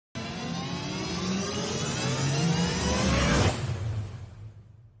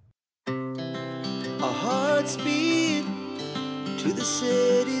Our hearts beat to the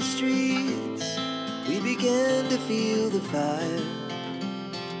city streets. We began to feel the fire.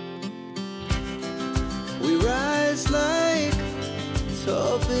 We rise like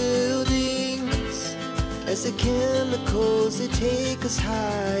tall buildings as the chemicals, they take us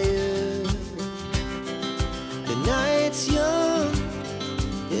higher. The night's young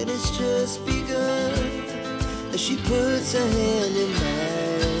and it's just begun as she puts her hand in mine.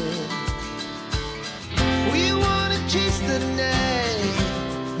 We wanna chase the night.